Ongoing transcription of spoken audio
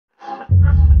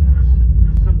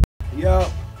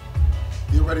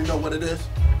already know what it is.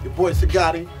 Your boy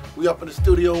SaGotti. We up in the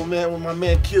studio, man, with my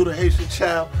man Q, the Haitian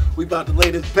child. We about to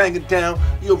lay this banging down.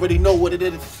 You already know what it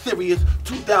is. It's serious.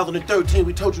 2013.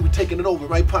 We told you we taking it over,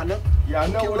 right, partner? Yeah, I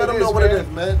know what let it them is, know what it is,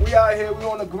 man. We out here, we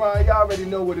on the grind. Y'all already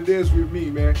know what it is with me,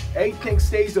 man. Everything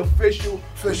stays official.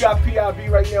 We got P.I.B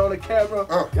right now on the camera.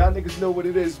 Y'all niggas know what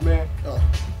it is, man.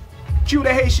 Q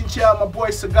the Haitian child, my boy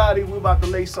SaGotti. We about to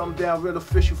lay something down real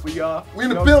official for y'all. We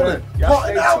in the building. Y'all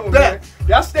stay tuned, man.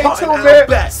 Y'all stay tuned,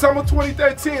 man. Summer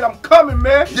 2013, I'm coming,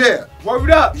 man. Yeah.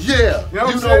 Word up. Yeah. You know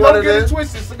what I'm saying? Don't get it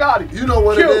twisted, SaGotti. You know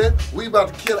what it is. We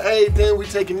about to kill everything. We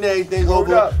taking everything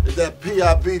over. It's that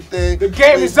P.I.B thing. The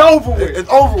game is over with. It's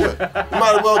over with. We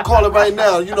might as well call it right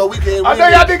now. You know, we can't. I know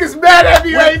y'all niggas mad at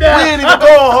me right now. We ain't even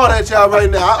going hard at y'all right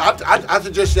now. I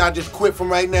suggest y'all just quit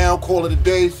from right now. Call it a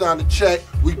day. Sign the check.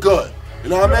 We good. You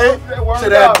know what I mean? To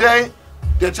that day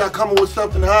that y'all coming with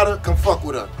something harder, come fuck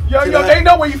with us. Yo, they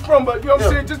know where you from, but you know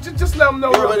what I'm saying? Just let them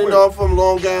know. You already know I'm from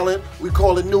Long Island. We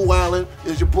call it New Island.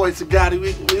 It's your boy SaGotti.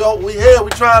 We here. We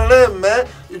trying to live, man.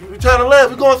 We trying to live.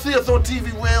 We gonna see us on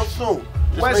TV real soon.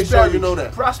 Just make sure you know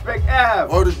that. Prospect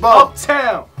Ave.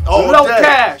 Uptown. Low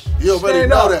cash. You already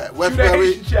know that.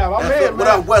 Westbury. What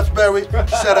up, Westbury?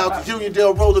 Shout out to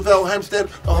Uniondale, Roosevelt, Hempstead,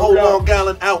 the whole Long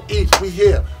Island out east. We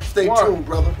here. Stay tuned,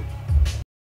 brother.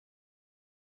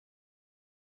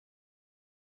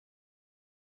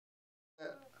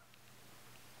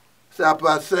 Stop,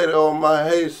 I said it on my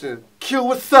Haitian. Q,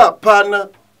 what's up, partner?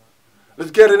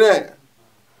 Let's get it in.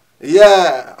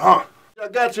 Yeah, I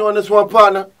got you on this one,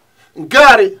 partner.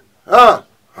 Got it.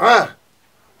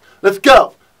 Let's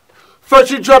go.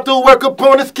 First you drop the work up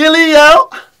on the skilly out.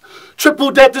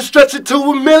 Triple that to stretch it to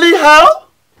a milli how.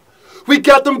 We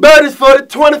got them birdies for the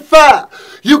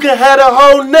 25. You can have a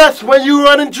whole nest when you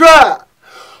running dry.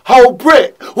 Whole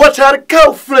brick, watch how the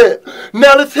coat flip.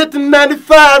 Now let's hit the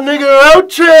 95, nigga, road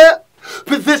trip.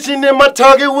 Position in my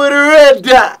target with a red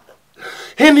dot.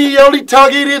 And the only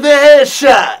target is a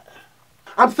headshot.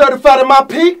 I'm certified at my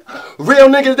peak. Real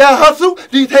niggas that hustle.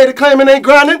 These haters claiming they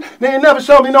grinding. They ain't never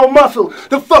show me no muscle.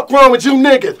 The fuck wrong with you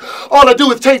niggas? All I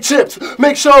do is take chips.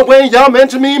 Make sure when y'all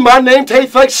mention me, my name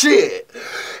tastes like shit.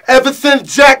 Ever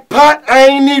since jackpot, I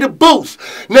ain't need a boost.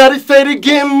 Now they say they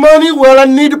getting money, well I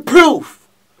need the proof.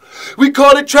 We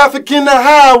call it traffic in the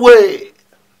highway.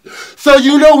 So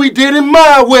you know we did it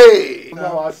my way.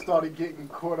 No, I started getting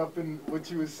caught up in what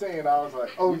you were saying. I was like,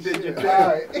 oh shit, all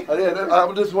right.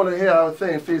 I just want to hear how I was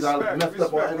saying, see, I messed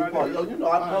up on any part. Yo, you know,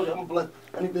 I tell you, I'm going to bless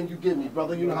anything you give me,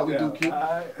 brother. You know how we do, Q.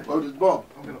 Word is bomb.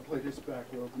 I'm going to play this back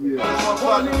real quick. Let's go.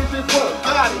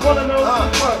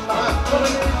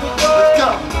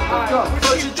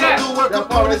 First you try to work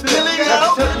up on this milli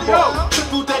out.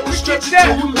 Triple that we stretch it to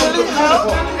a milli out.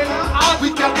 We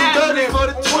got the dirty for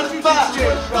the 25. You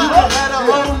can have a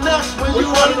whole nest when you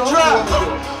want to drive.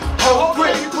 Whole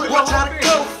brick, watch how the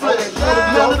go flip.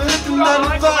 Now the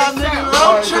 95, nigga,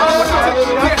 road trip.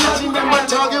 Catching in my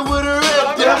target with a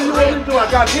red dot.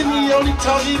 I got hit, the only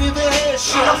target is a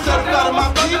headshot. I'm certified in my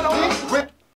peak.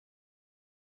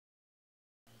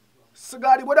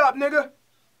 SaGotti, what up, nigga?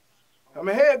 I'm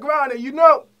a head grinder, you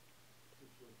know.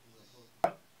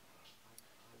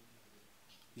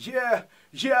 Yeah,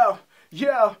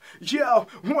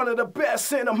 one of the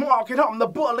best in the market. I'm the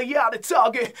bully out of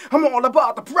Target. I'm all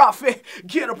about the profit.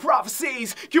 Get the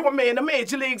prophecies. You a man in the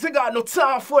major leagues. I got no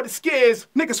time for the scares.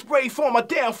 Niggas spray for my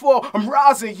downfall. I'm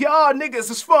rising. Y'all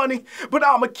niggas is funny, but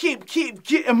I'ma keep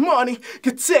getting money.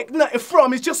 Can take nothing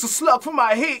from me, just a slug for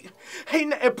my heat. Ain't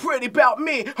nothing pretty about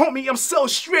me, homie, I'm so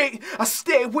straight. I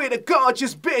stay with a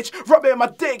gorgeous bitch, rubbing my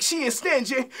dick, she ain't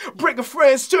stingy. Breaking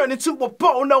friends, turn into a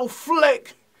bono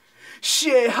flick.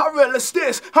 Shit, how real is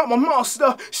this? I'm a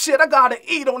monster. Shit, I gotta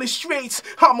eat on the streets.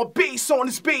 I'm a beast on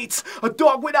these beats. A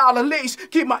dog without a leash.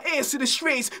 Keep my ears to the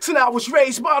streets. So now I was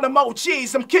raised by them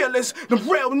OGs, them killers, them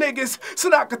real niggas. So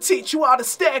now I can teach you how to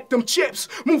stack them chips.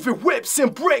 Moving whips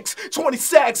and bricks. 20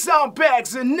 sacks, sound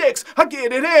bags and nicks. I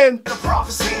get it in. The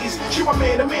prophecies. You my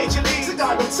man, the major leagues. I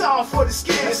got no time for the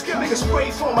skins. Niggas pray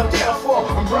for my downfall.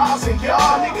 I'm rising,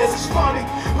 y'all niggas is funny.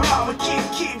 But I'ma keep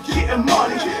getting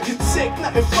money. You take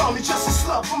nothing from me. Just a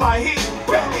slug for my heat.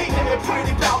 Ain't nothing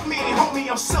pretty about me, homie,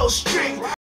 I'm so straight.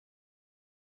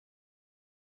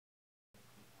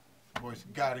 Boy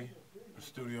SaGotti, in the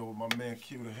studio with my man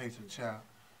Q, the Haitian child.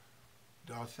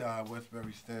 Darkside,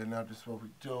 Westbury standing up, this is what we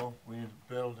do. We in the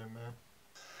building, man.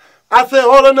 I said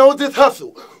all I know is this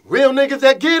hustle. Real niggas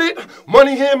that get it,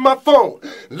 money here in my phone.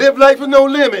 Live life with no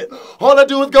limit. All I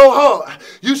do is go hard.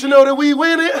 You should know that we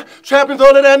win it. Trapping's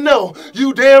all of that know.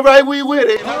 You damn right we with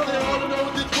it. I said all I know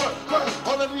is this work.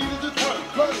 All I need is this work.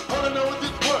 All I know is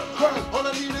this work. All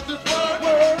I need is this work.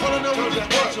 All I know is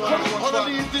this work. All I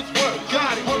need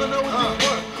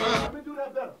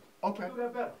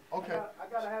better. Okay. I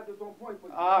gotta have this on point for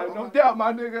you. All right, no doubt,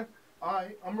 my nigga. All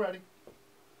right, I'm ready.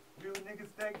 You niggas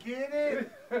that get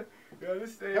it. Yo,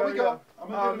 this thing. Here we go.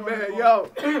 Oh, man, yo.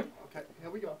 Okay,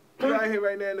 here we go. We out here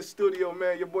right now in the studio,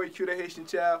 man. Your boy Q, the Haitian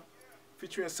child,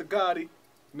 featuring SaGotti. You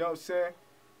know what I'm saying?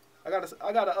 I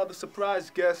got a other surprise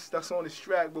guest that's on this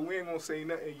track, but we ain't gonna say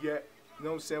nothing yet. You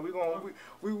know what I'm saying? We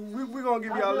gonna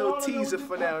give y'all a little teaser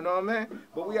for now, you know what I mean?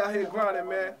 But we out here grinding,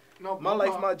 man. My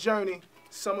life, my journey.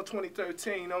 Summer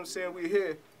 2013, you know what I'm saying? We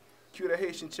here. Q, the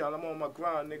Haitian child. I'm on my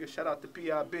grind, nigga. Shout out to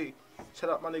P.I.B. Shout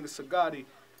out my nigga SaGotti. You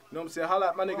know what I'm saying? Holla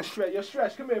at my nigga Stretch. Yo,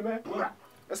 Stretch, come here, man.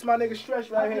 That's my nigga Stretch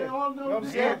right here. You know what I'm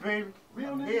saying? Yeah, baby. You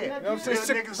know what I'm saying?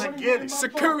 Niggas that get it.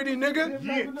 Security, nigga.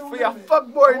 Yeah. For y'all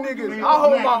fuckboy niggas. I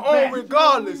hold my own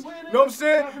regardless. You know what I'm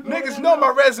saying? Niggas know my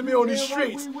resume on these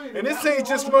streets. And this ain't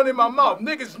just running my mouth.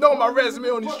 Niggas know my resume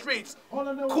on these streets.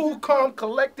 Cool, calm,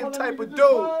 collected type of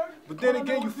dude. But then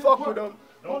again, you fuck with them.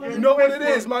 You know what it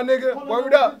is, my nigga.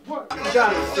 Word up. Hey,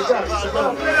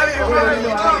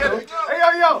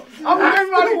 yo. I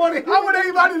want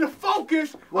everybody to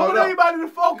focus.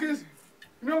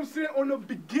 You know what I'm saying? On the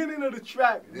beginning of the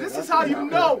track. This is how you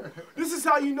know. This is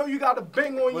how you know you got a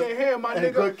bang on your hand, my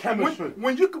nigga. Good chemistry.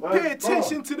 When you can pay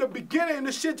attention to the beginning and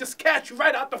the shit just catch you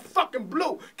right out the fucking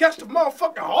blue. Catch the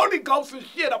motherfucking Holy Ghost and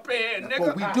shit up here, nigga.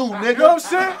 What we do, nigga. You know what I'm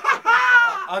saying?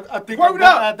 I think Word I'm gonna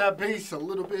up. add that bass a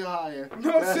little bit higher. You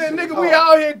know what I'm saying, nigga? We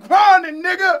out here grinding,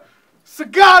 nigga.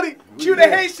 SaGotti, Q the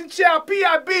Haitian child,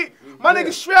 P.I.B. My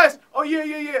nigga Stress. Oh,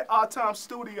 yeah. Our Time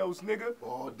Studios, nigga.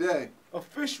 All day.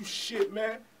 Official shit,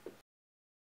 man.